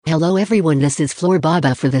Hello everyone, this is Floor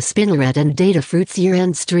Baba for the Spinneret and Datafruits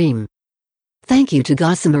year-end stream. Thank you to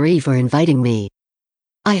Gosamarie for inviting me.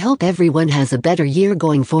 I hope everyone has a better year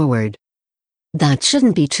going forward. That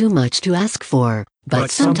shouldn't be too much to ask for,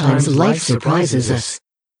 but sometimes life surprises us.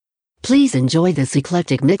 Please enjoy this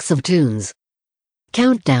eclectic mix of tunes.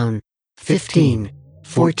 Countdown. 15,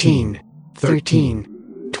 14,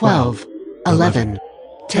 13, 12, 11,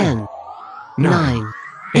 10, 9,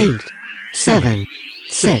 8, 7,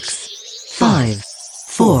 6, 5,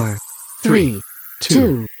 4, 3,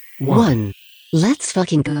 2, 1. Let's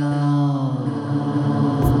fucking go.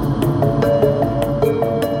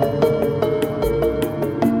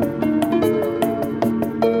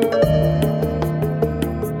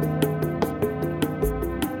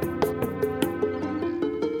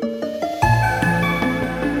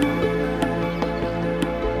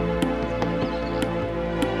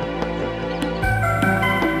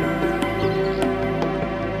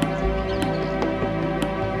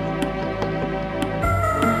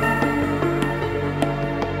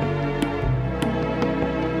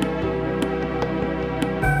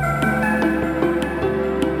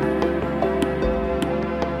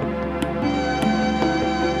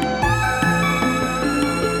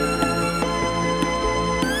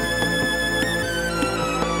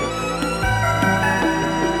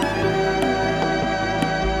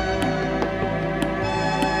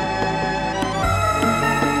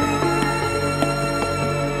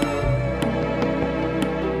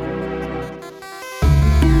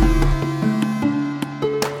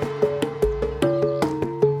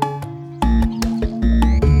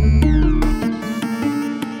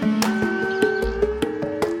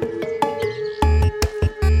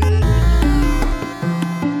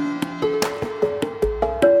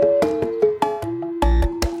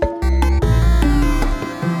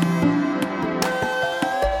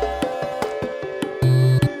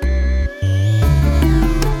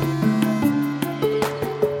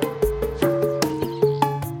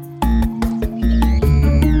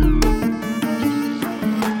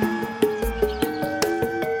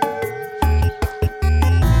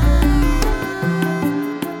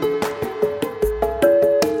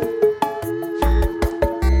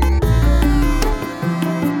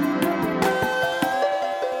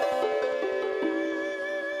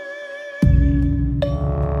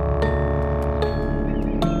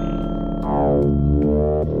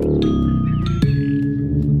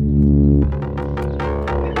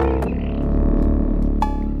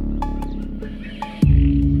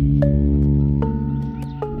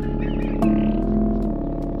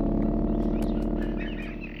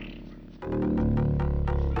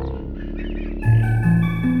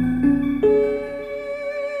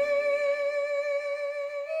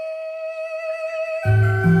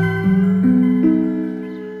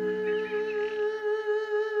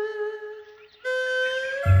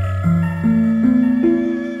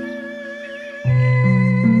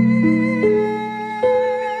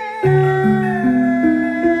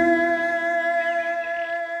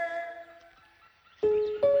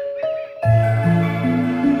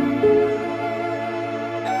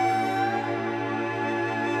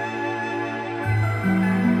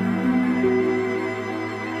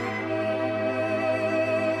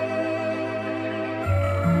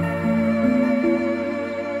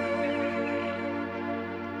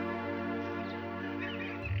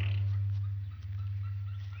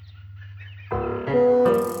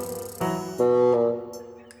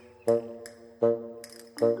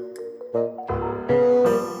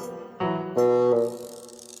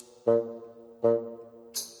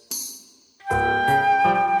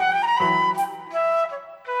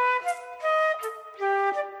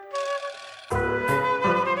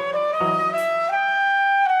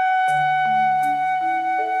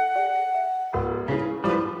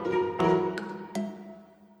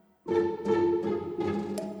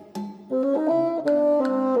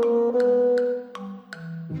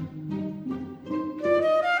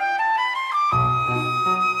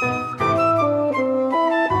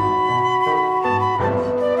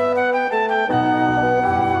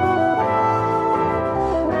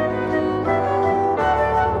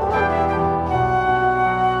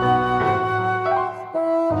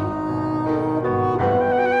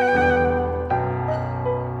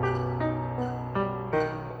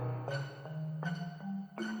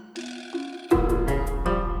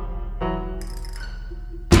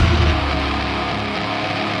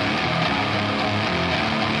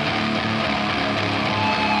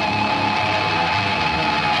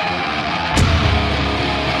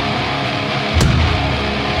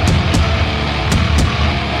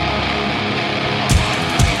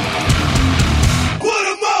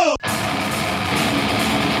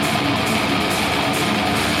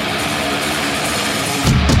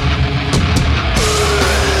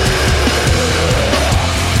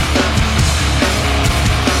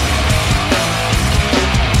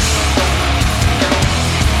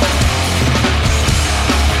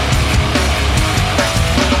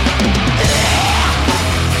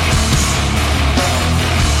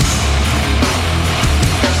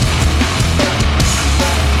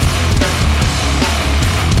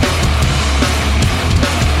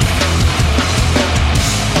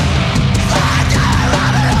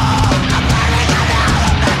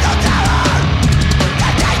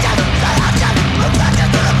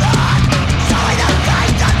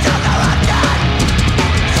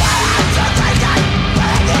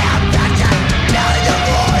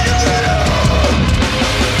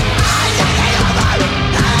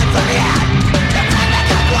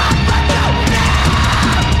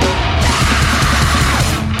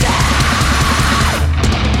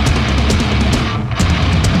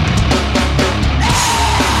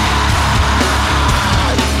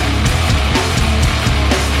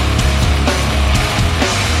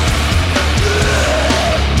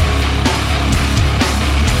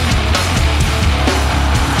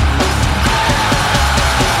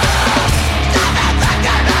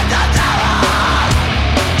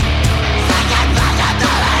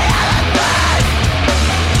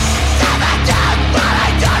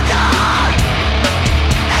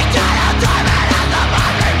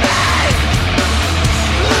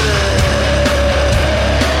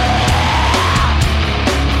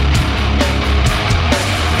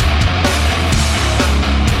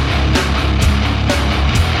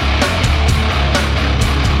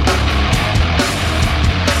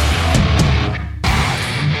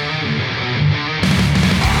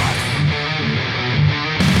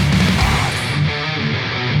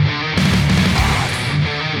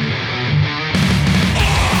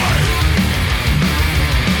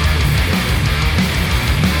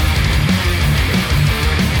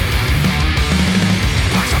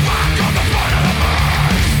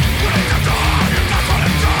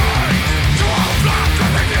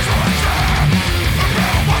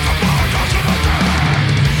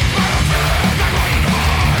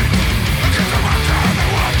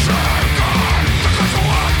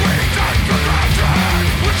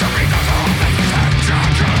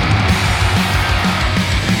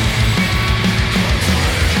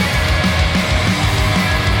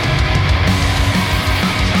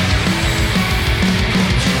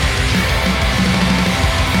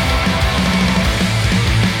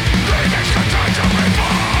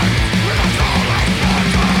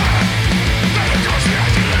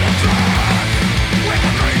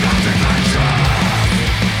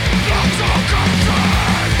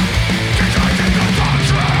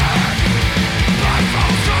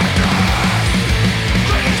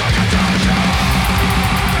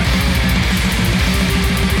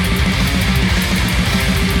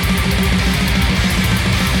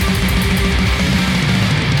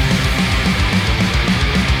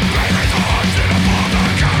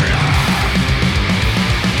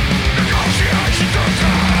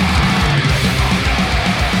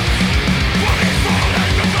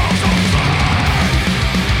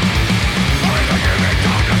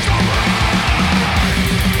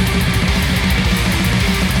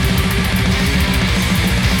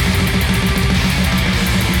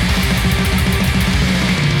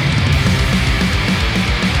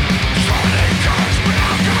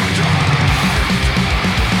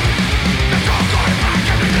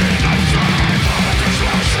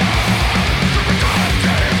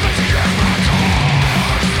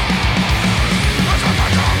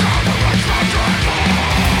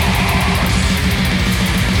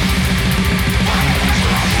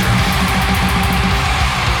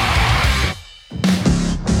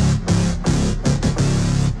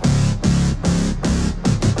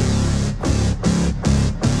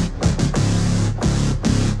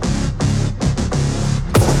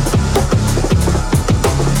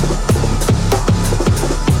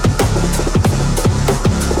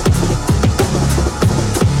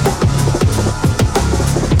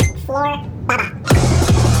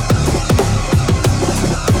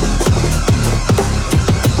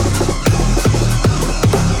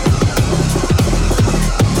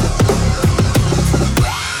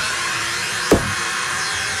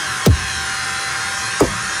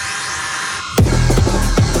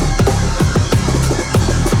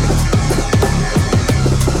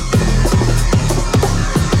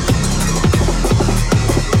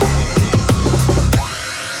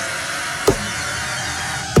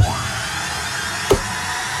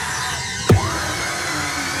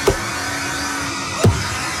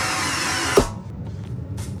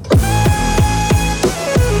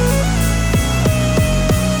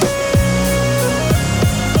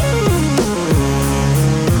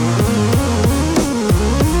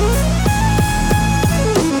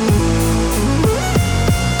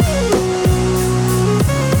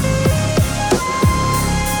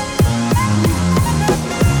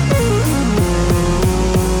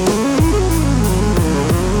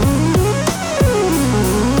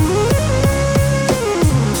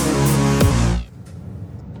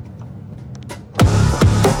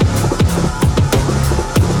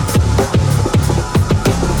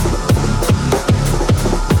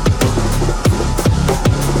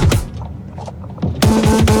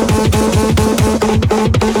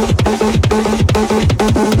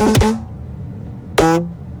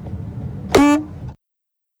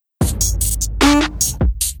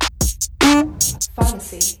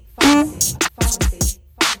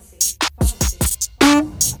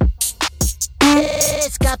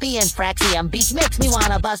 Copy and Fraxium beat makes me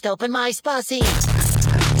wanna bust open my spussy.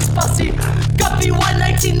 Spussy, got me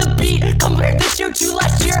 119 the beat. Compared this year to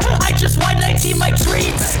last year, I just 119 my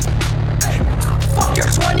treats. Fuck your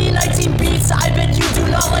 2019 beats. I bet you do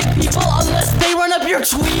not like people unless they run up your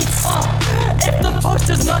tweets. If the post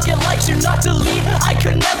does not get likes, you're not delete. I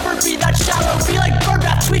could never be that shallow. Be like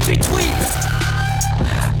Birdbath, tweet.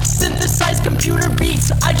 Synthesized computer beats.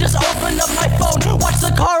 I just open up my phone, watch the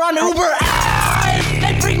car on Uber.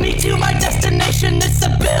 They bring me to my destination. It's a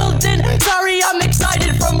building. Sorry, I'm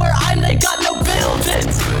excited. From where I'm, they got no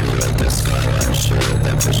buildings.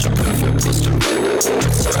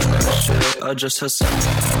 I just had some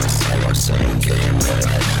more saying game red.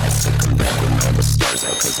 I still come back with all the stars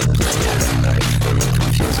out cause I play it at night. They look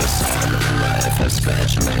confused, I sound of life. I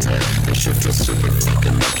scratch in my head. They should feel super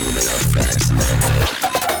fucking lucky they got facts in their head.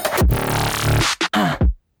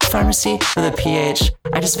 Pharmacy with a PH.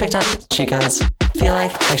 I just picked up Chico's. Feel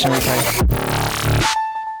like action replay.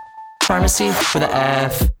 Pharmacy with a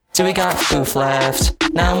F. Do we got oof left?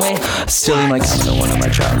 Now I'm way Stealing my comment on one of my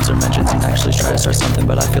chat or mentions and actually try to start something,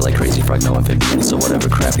 but I feel like crazy frog, no amphibian, so whatever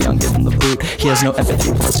crappy, I'll give him the boot. He has no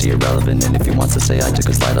empathy, plus he irrelevant, and if he wants to say I took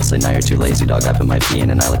his light, I'll say now you're too lazy, dog. I put my pee in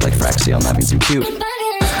and I look like Fraxium, that means I'm cute.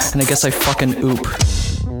 And I guess I fucking oop.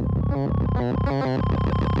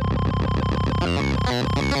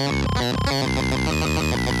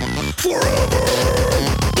 Forever,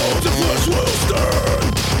 bones and flesh will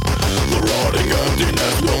stand. The rotting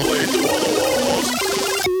emptiness will bleed through all the walls.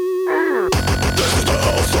 This is the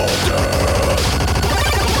house of death.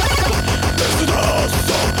 This is the house of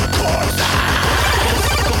corpses.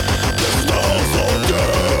 This is the house of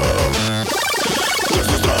death. This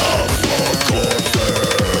is the house of corpses.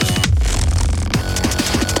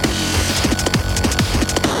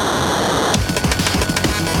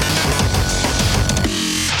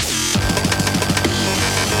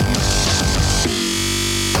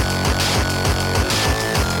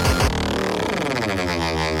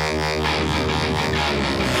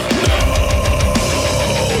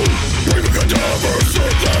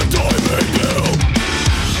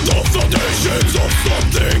 Of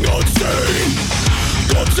something unseen.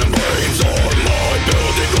 Guts and brains are my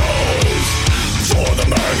building grounds. For the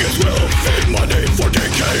maggots will feed my need for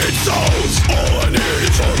decayed souls. All I need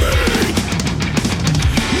is for me.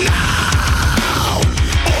 Now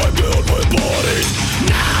I build with bodies.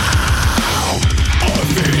 Now I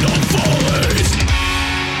feed on follies.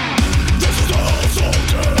 This is the house of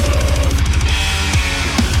death.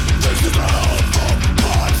 This is the house of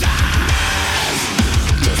corpses.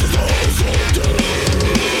 This is the house of death.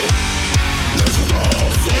 This is the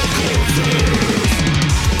house of corpses.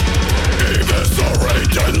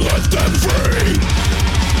 Eviscerate and let them free.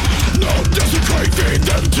 No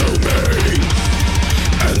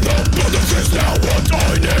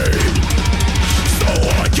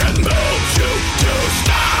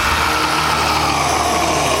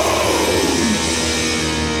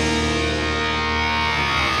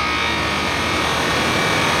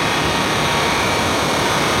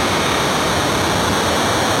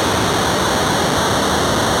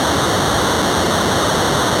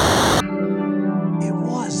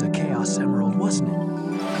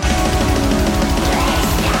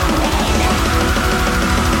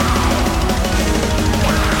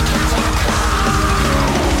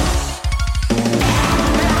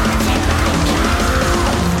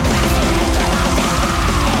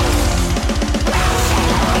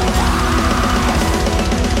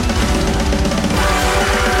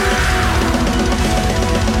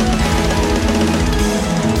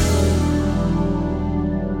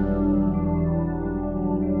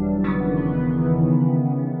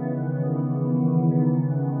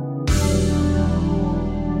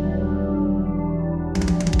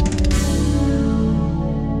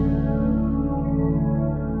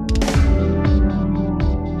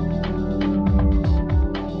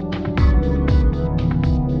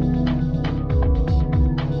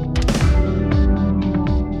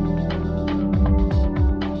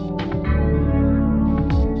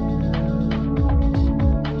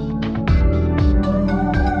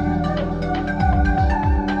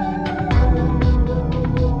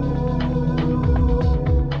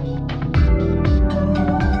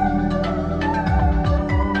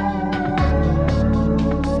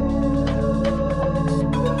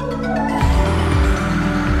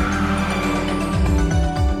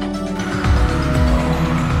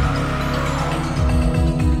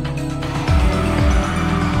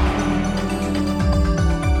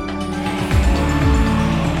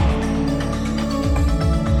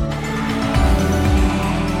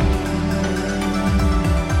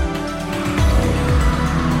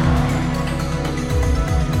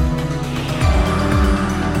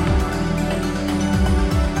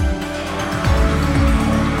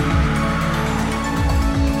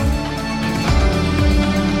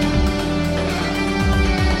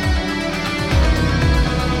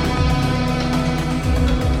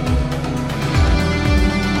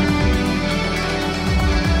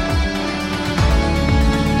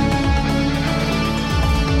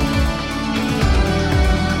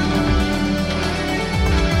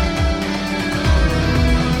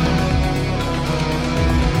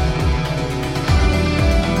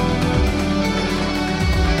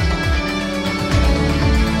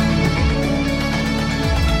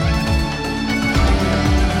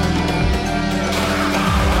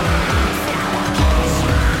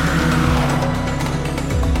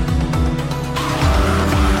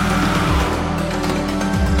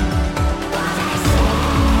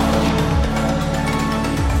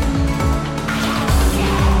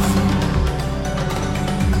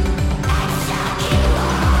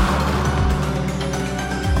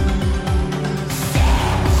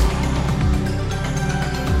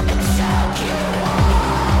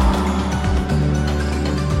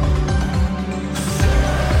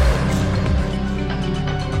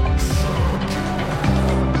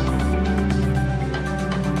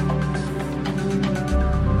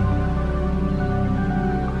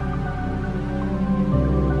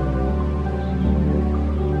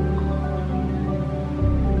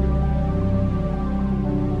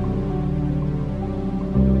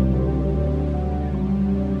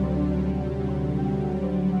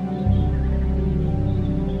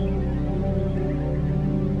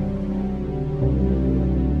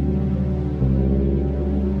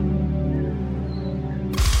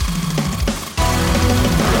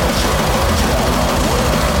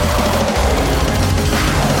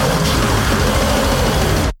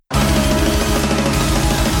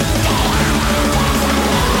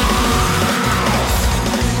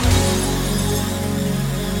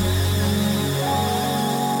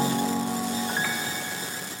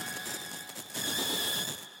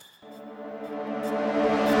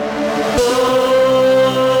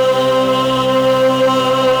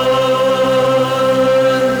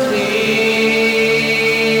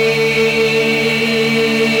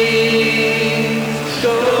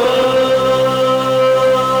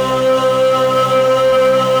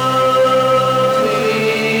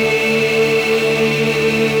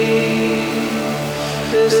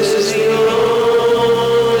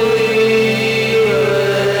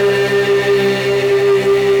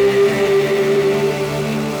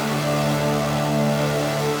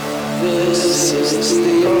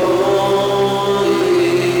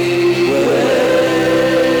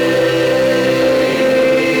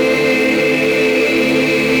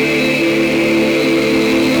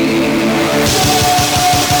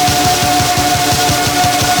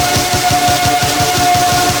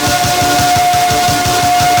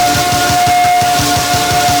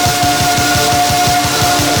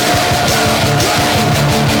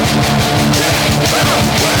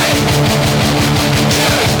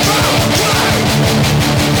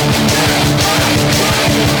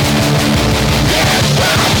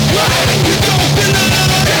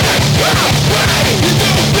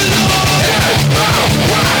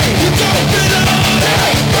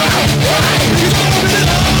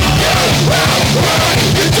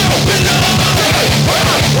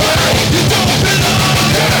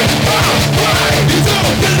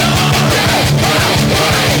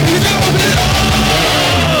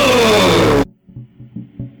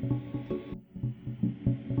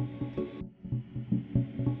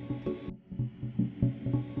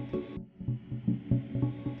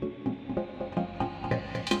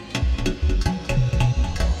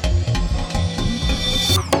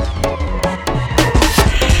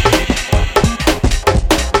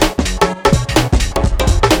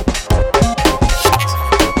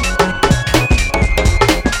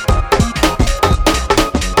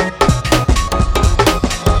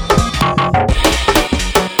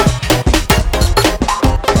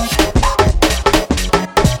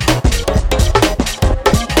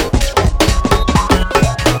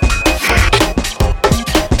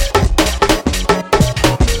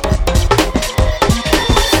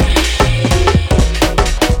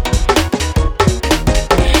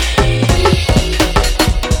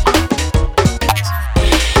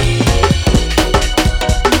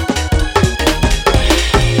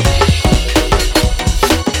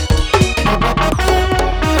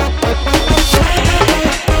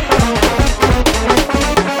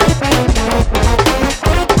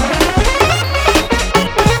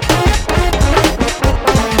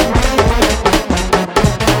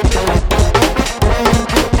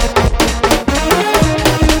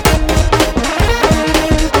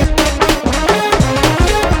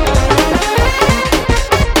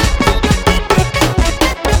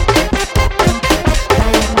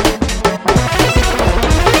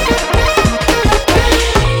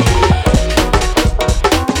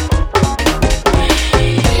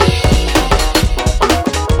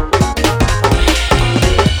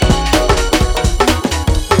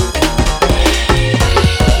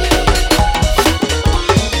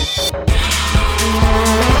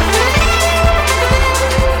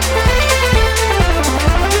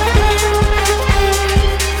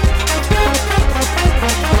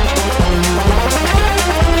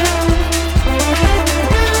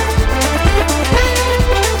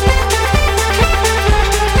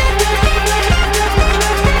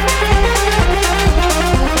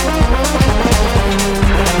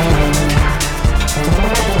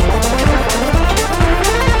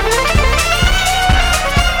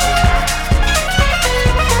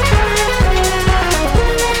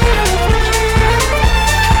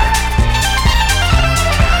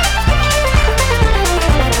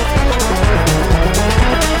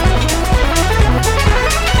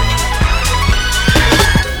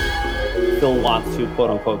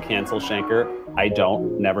quote-unquote cancel Schenker. I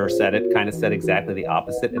don't, never said it, kind of said exactly the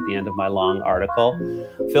opposite at the end of my long article.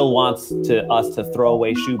 Phil wants us to throw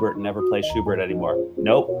away Schubert and never play Schubert anymore.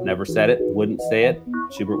 Nope, never said it, wouldn't say it.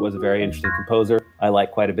 Schubert was a very interesting composer. I like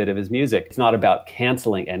quite a bit of his music. It's not about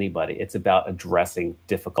canceling anybody. It's about addressing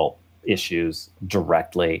difficult issues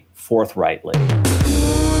directly, forthrightly.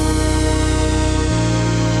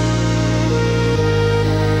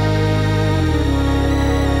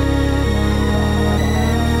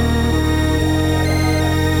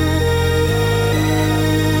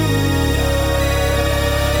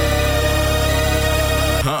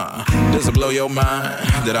 Does it blow your mind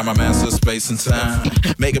that I'm a master of space and time?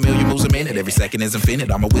 Make a million moves a minute, every second is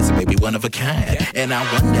infinite. I'm a wizard, baby, one of a kind. And I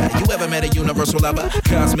wonder, you ever met a universal lover?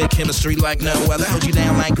 Cosmic chemistry like no other. Hold you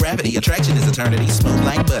down like gravity. Attraction is eternity. Smooth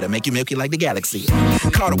like butter, make you milky like the galaxy.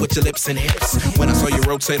 Caught her with your lips and hips. When I saw you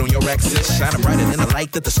rotate on your axis, shining brighter than the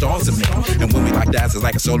light that the stars emit. And when we locked eyes, it's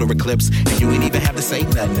like a solar eclipse. And you ain't even have to say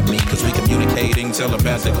nothing to me, cause we communicating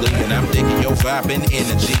telepathically. And I'm digging your vibe and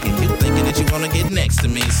energy. And you thinking that you wanna get next to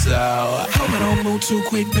me, so I hope I don't move too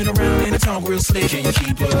quick, been around and I talk real slick. Can you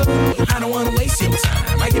keep up? I don't wanna waste your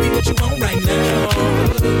time. I give you what you want right now.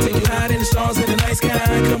 Take you high in the stars in the night sky.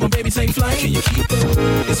 Come on, baby, take flight. Can you keep up?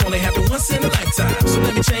 It's only happened once in a lifetime, so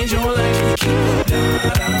let me change your life. Can you keep up? Da,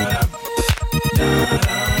 da, da, da,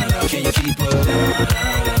 da, da. Can you keep up? Da,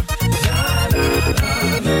 da, da, da.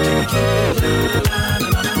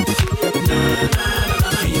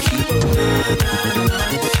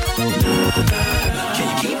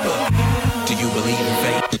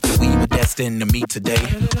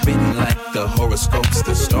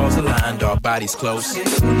 body's close.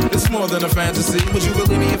 It's more than a fantasy. Would you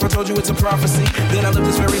believe me if I told you it's a prophecy? That I live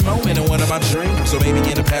this very moment in one of my dreams. So maybe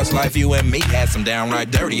in a past life you and me had some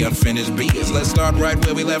downright dirty unfinished beats. Let's start right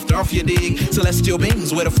where we left off, you dig? Celestial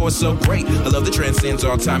beings with a force so great. A love that transcends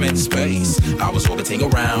all time and space. I was orbiting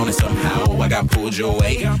around and somehow I got pulled your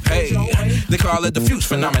way. Hey, they call it the Fuchs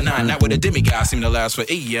phenomenon. Not where the demigods seem to last for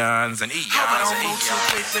eons and eons and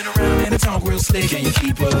eons. Been around and it's all real slick. Can you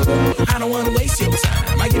keep up? I don't wanna waste your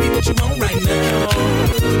time. I give you what you want right now.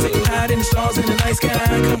 Take a ride in the stars in the night sky.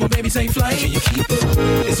 Come on, baby, take flight. Can you keep up?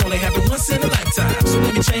 It's only happened once in a lifetime. So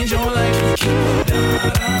let me change your life. Can you keep up? Da,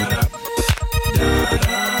 da, da,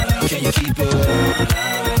 da, da. Can you keep up? Da,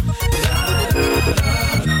 da,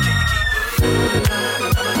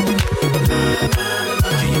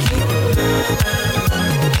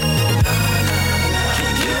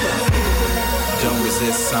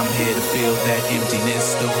 I'm here to feel that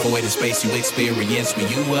emptiness, the void of space you experience when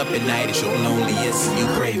you up at night. It's your loneliest, you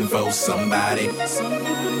craving for somebody.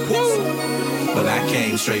 Woo. Well, I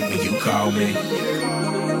came straight when you called me.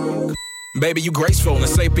 Baby, you graceful and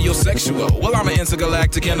sapiosexual. Well, I'm an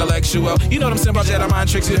intergalactic intellectual. You know them simple Jedi mind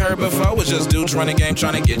tricks you heard before. Was just dudes running game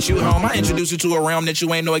trying to get you home. I introduced you to a realm that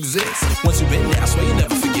you ain't know exists. Once you've been there, I swear you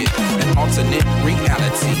never forget. An alternate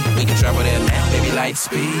reality. We can travel there now, baby, light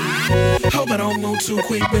speed. Hope I don't move too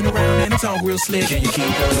quick. Been around and it's all real slick. Can you keep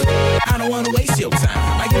up? I don't wanna waste your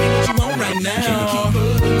time. I give you what you want right now. Can you keep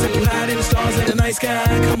up? Take a ride in the stars in the night sky.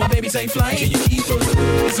 Come on, baby, take flight. Can you keep up?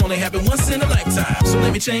 It's only happened once in a lifetime. So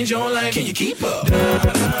let me change your life. Can you keep up? Da,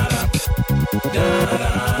 da, da, da,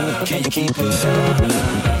 da. Can you keep up? Da, da,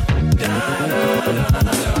 da, da,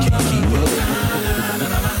 da. Can you keep up?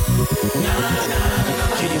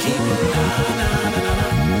 Can you keep up?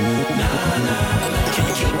 Can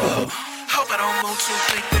you keep up? Hope I don't move too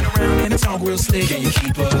quick. Been around and it's all real slick. Can you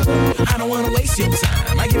keep up? I don't wanna waste your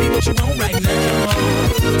time. I give you what you want right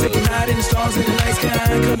now. Take a ride in the stars in the night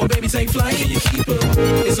sky. Come on, baby, take flight. Can you keep up?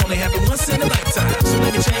 It's only happened once in a lifetime. So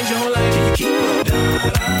let me change your life. Can you keep up? Da, da,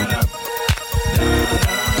 da, da,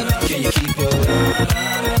 da. Can you keep up?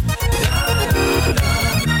 Da, da, da, da.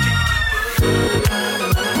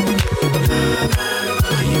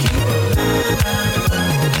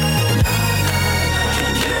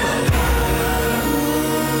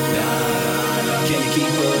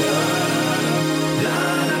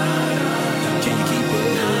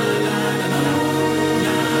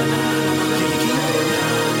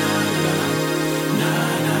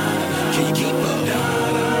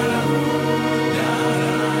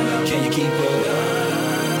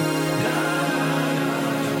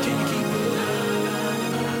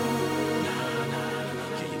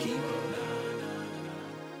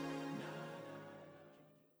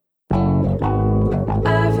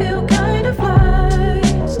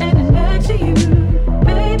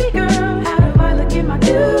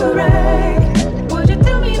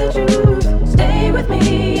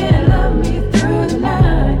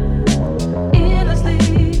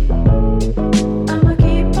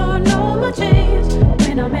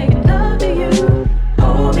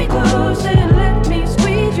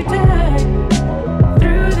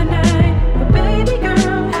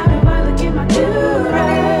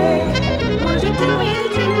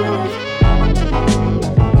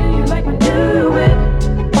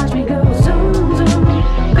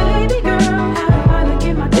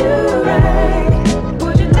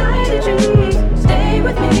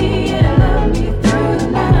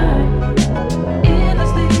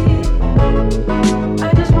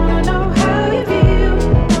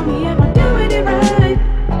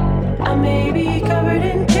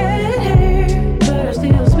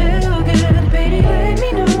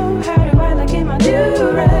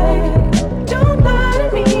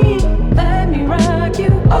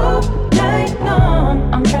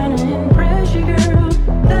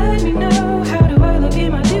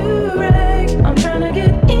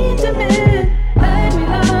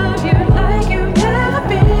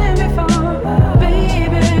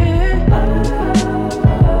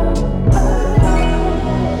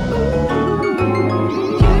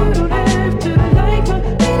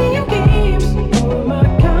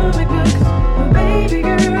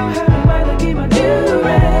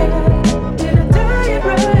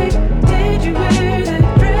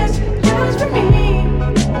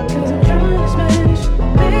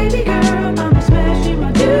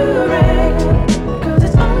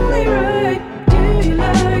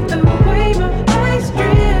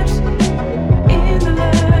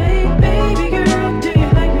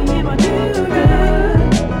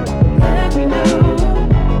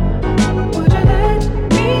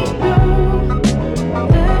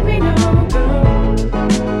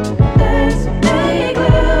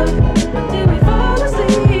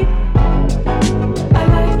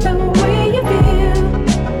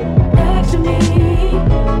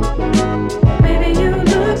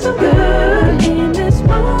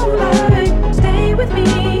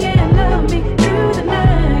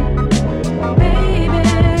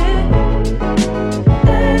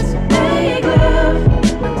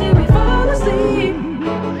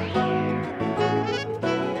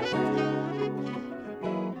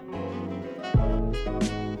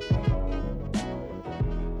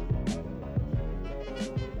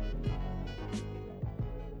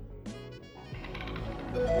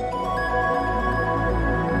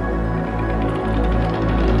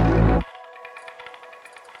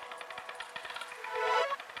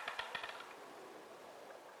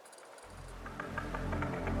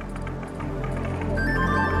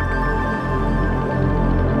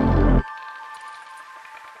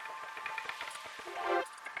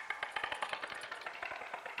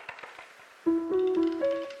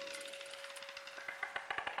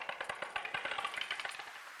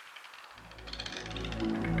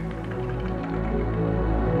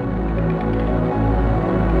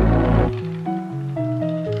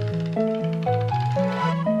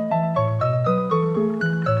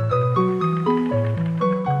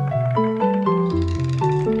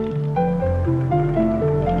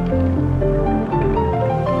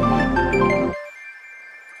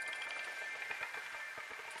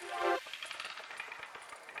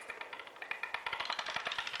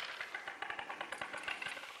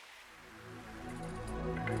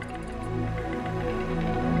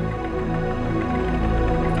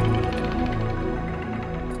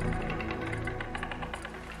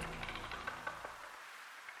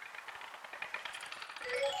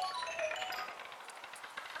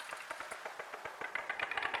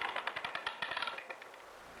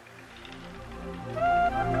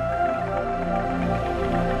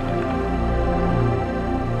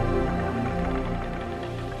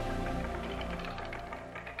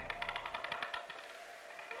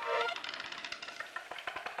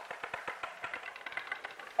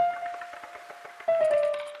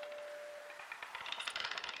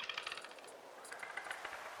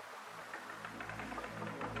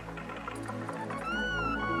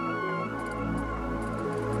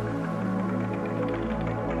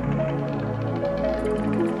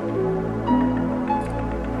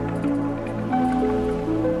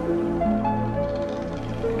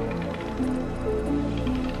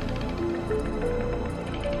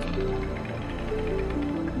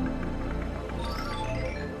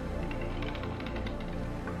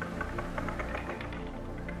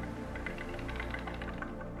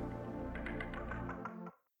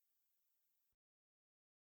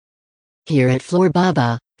 Here at Floor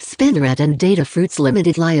Baba, Spinneret and Data Fruits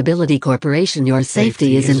Limited Liability Corporation, your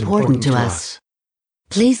safety is important to us.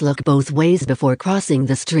 Please look both ways before crossing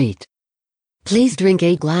the street. Please drink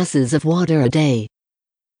 8 glasses of water a day.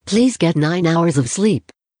 Please get 9 hours of sleep.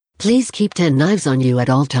 Please keep 10 knives on you at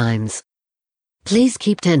all times. Please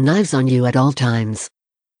keep 10 knives on you at all times.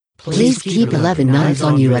 Please keep 11 knives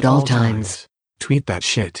on you at all times. Tweet that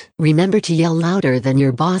shit. Remember to yell louder than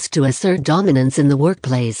your boss to assert dominance in the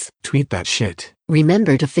workplace. Tweet that shit.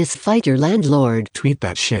 Remember to fist fight your landlord. Tweet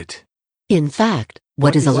that shit. In fact,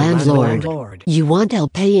 what is a landlord? You want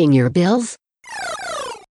help paying your bills?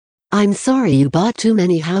 I'm sorry you bought too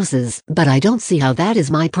many houses, but I don't see how that is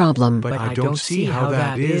my problem. But I don't see how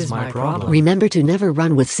that is my problem. Remember to never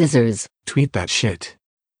run with scissors. Tweet that shit.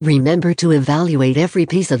 Remember to evaluate every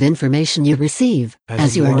piece of information you receive,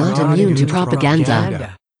 as you are not immune to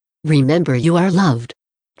propaganda. Remember you are loved.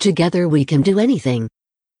 Together we can do anything.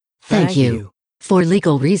 Thank you. For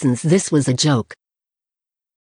legal reasons this was a joke.